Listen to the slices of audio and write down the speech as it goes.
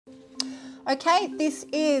Okay, this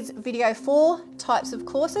is video 4, types of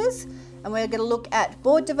courses, and we're going to look at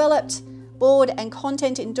board developed, board and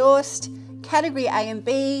content endorsed, category A and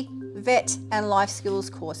B, vet and life skills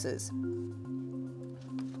courses.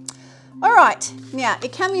 All right, now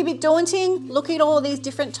it can be a bit daunting looking at all these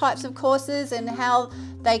different types of courses and how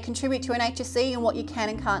they contribute to an HSC and what you can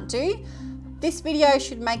and can't do. This video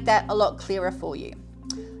should make that a lot clearer for you.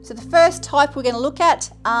 So the first type we're going to look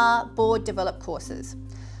at are board developed courses.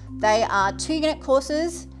 They are 2-unit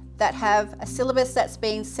courses that have a syllabus that's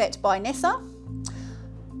been set by NESA.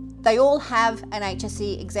 They all have an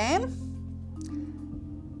HSC exam.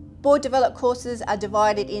 Board developed courses are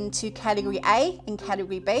divided into category A and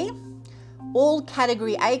category B. All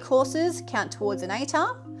category A courses count towards an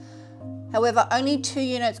ATAR. However, only 2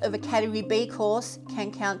 units of a category B course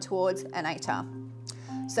can count towards an ATAR.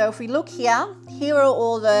 So if we look here, here are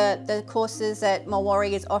all the courses that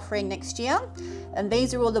Mulwaree is offering next year, and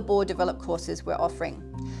these are all the board developed courses we're offering.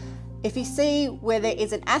 If you see where there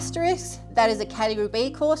is an asterisk, that is a category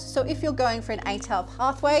B course. So if you're going for an ATAR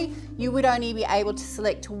pathway, you would only be able to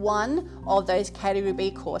select one of those category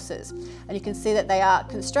B courses. And you can see that they are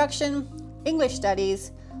construction, English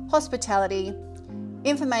studies, hospitality,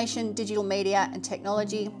 information, digital media and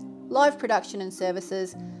technology, live production and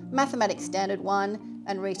services, mathematics standard 1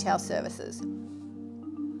 and retail services.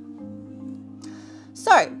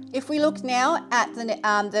 So if we look now at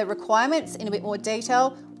the requirements in a bit more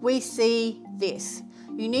detail, we see this.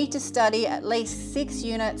 You need to study at least 6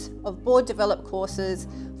 units of board developed courses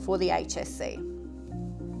for the HSC.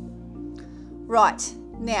 Right,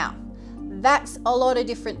 now that's a lot of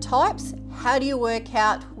different types. How do you work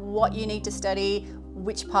out what you need to study,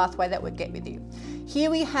 which pathway that would get with you? Here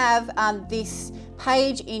we have this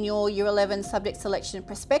page in your Year 11 subject selection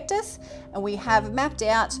prospectus, and we have mapped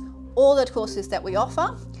out all the courses that we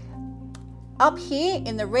offer. Up here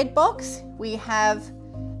in the red box, we have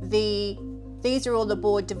these are all the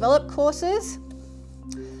board developed courses.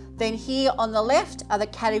 Then here on the left are the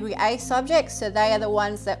category A subjects, so they are the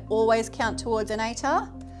ones that always count towards an ATAR.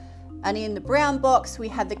 And in the brown box, we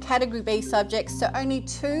have the category B subjects, so only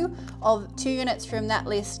 2 units from that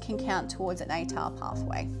list can count towards an ATAR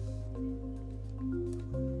pathway.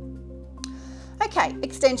 Okay,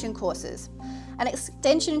 extension courses. An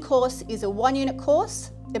extension course is a 1-unit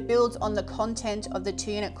course. It builds on the content of the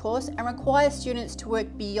 2-unit course and requires students to work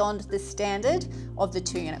beyond the standard of the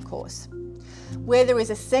 2-unit course. Where there is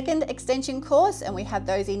a second extension course, and we have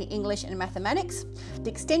those in English and mathematics, the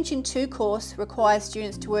Extension 2 course requires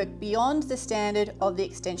students to work beyond the standard of the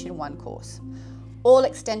Extension 1 course. All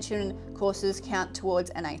extension courses count towards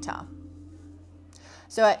an ATAR.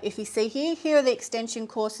 So if you see here are the extension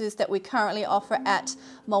courses that we currently offer at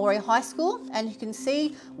Mulwaree High School, and you can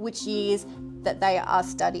see which years that they are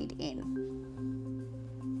studied in.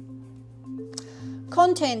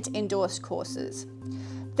 Content endorsed courses.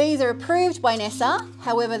 These are approved by NESA,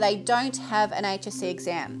 however they don't have an HSC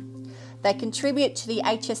exam. They contribute to the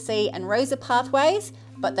HSC and ROSA pathways,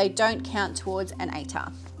 but they don't count towards an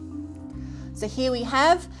ATAR. So here we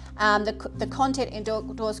have the content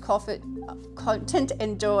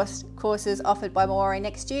endorsed courses offered by Mulwaree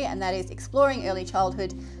next year, and that is Exploring Early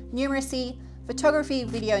Childhood, Numeracy, Photography,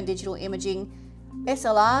 Video and Digital Imaging,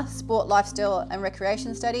 SLR, Sport, Lifestyle and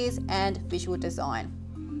Recreation Studies, and Visual Design.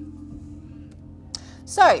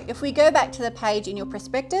 So if we go back to the page in your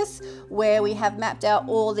prospectus where we have mapped out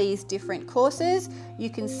all these different courses, you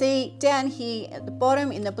can see down here at the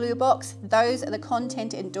bottom in the blue box, those are the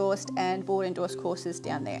content endorsed and board endorsed courses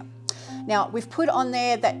down there. Now we've put on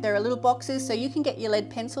there that there are little boxes, so you can get your lead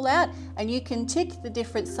pencil out and you can tick the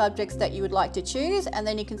different subjects that you would like to choose, and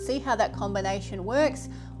then you can see how that combination works,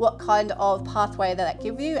 what kind of pathway that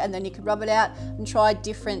gives you, and then you can rub it out and try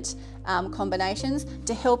different combinations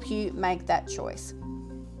to help you make that choice.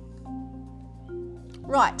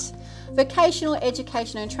 Right, vocational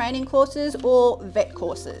education and training courses, or VET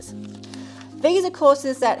courses. These are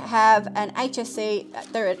courses that have an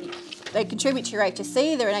HSC, they contribute to your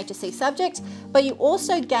HSC, they're an HSC subject, but you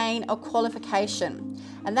also gain a qualification.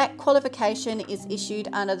 And that qualification is issued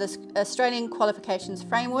under the Australian Qualifications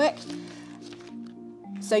Framework.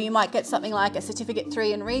 So you might get something like a Certificate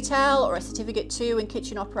 3 in retail or a Certificate 2 in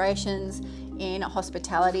kitchen operations in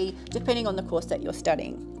hospitality, depending on the course that you're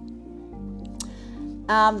studying.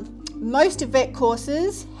 Most VET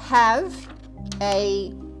courses have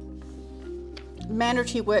a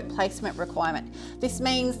mandatory work placement requirement. This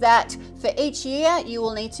means that for each year you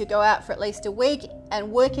will need to go out for at least a week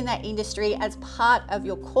and work in that industry as part of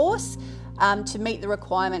your course to meet the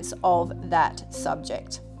requirements of that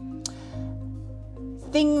subject.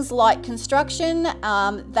 Things like construction,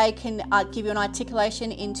 they can give you an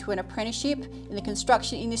articulation into an apprenticeship in the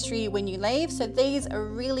construction industry when you leave. So these are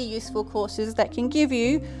really useful courses that can give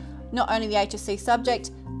you not only the HSC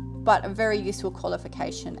subject, but a very useful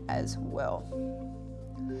qualification as well.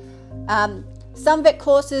 Some VET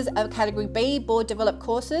courses are Category B, board developed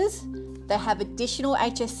courses. They have additional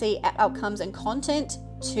HSC outcomes and content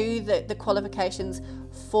to the qualifications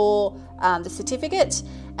for the certificate,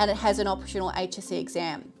 and it has an optional HSC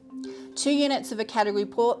exam. 2 units of a category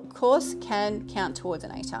course can count towards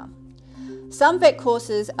an ATAR. Some VET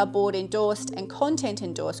courses are board endorsed and content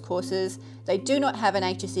endorsed courses. They do not have an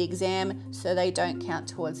HSC exam, so they don't count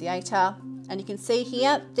towards the ATAR. And you can see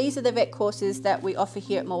here, these are the VET courses that we offer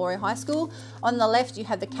here at Mulwaree High School. On the left, you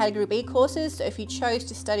have the Category B courses. So if you chose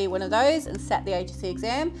to study one of those and sat the HSC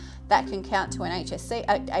exam, that can count to an HSC,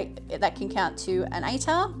 that can count to an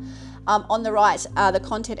ATAR. On the right are the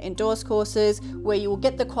content endorsed courses where you will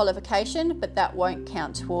get the qualification, but that won't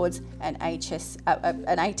count towards an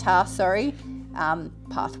ATAR,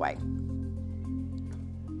 pathway.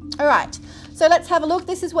 All right, so let's have a look.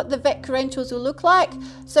 This is what the VET credentials will look like.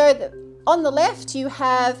 So on the left, you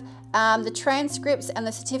have the transcripts and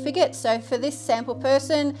the certificate. So for this sample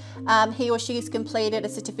person, he or she has completed a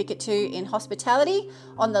certificate 2 in hospitality.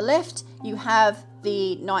 On the left, you have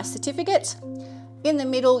the NICE certificate. In the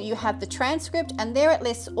middle, you have the transcript, and there it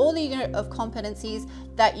lists all the unit of competencies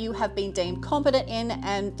that you have been deemed competent in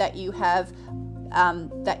and that you have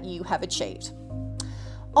achieved.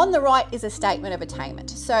 On the right is a statement of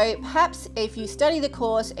attainment. So perhaps if you study the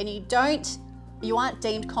course and you aren't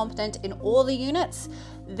deemed competent in all the units,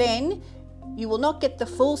 then you will not get the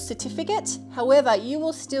full certificate. However, you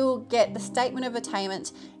will still get the statement of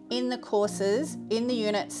attainment in the courses, in the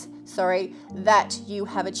units, that you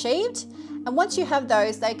have achieved. And once you have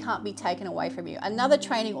those, they can't be taken away from you. Another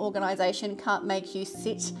training organisation can't make you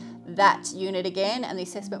sit that unit again and the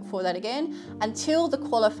assessment for that again until the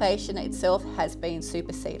qualification itself has been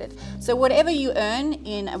superseded. So whatever you earn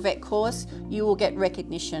in a VET course, you will get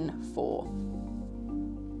recognition for.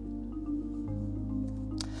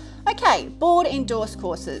 Okay, board endorsed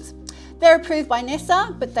courses. They're approved by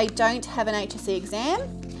NESA, but they don't have an HSC exam.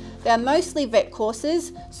 They're mostly VET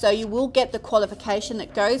courses, so you will get the qualification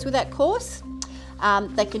that goes with that course.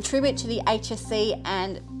 They contribute to the HSC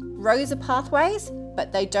and ROSA pathways,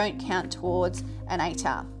 but they don't count towards an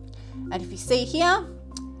ATAR. And if you see here,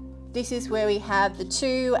 this is where we have the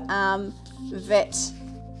 2 VET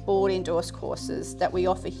board endorsed courses that we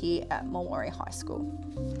offer here at Mulwaree High School.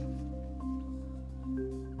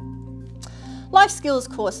 Life skills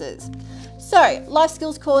courses. So life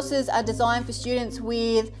skills courses are designed for students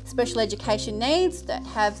with special education needs that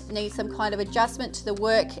need some kind of adjustment to the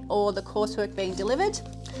work or the coursework being delivered.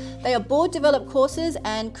 They are board developed courses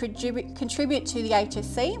and contribute to the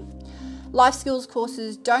HSC. Life skills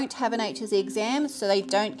courses don't have an HSC exam, so they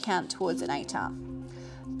don't count towards an ATAR.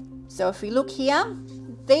 So if we look here,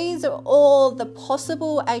 these are all the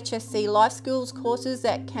possible HSC life skills courses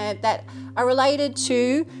that are related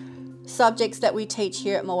to subjects that we teach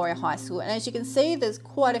here at Mulwaree High School. And as you can see, there's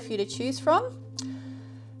quite a few to choose from.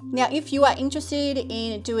 Now, if you are interested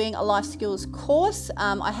in doing a life skills course,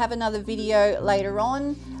 I have another video later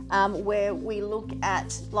on where we look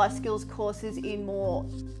at life skills courses in more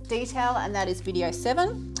detail, and that is video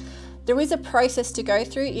 7. There is a process to go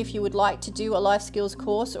through if you would like to do a life skills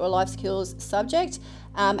course or a life skills subject,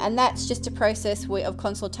 and that's just a process of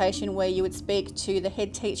consultation where you would speak to the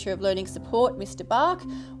head teacher of learning support, Mr. Bark,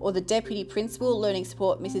 or the deputy principal learning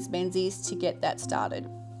support, Mrs. Menzies, to get that started.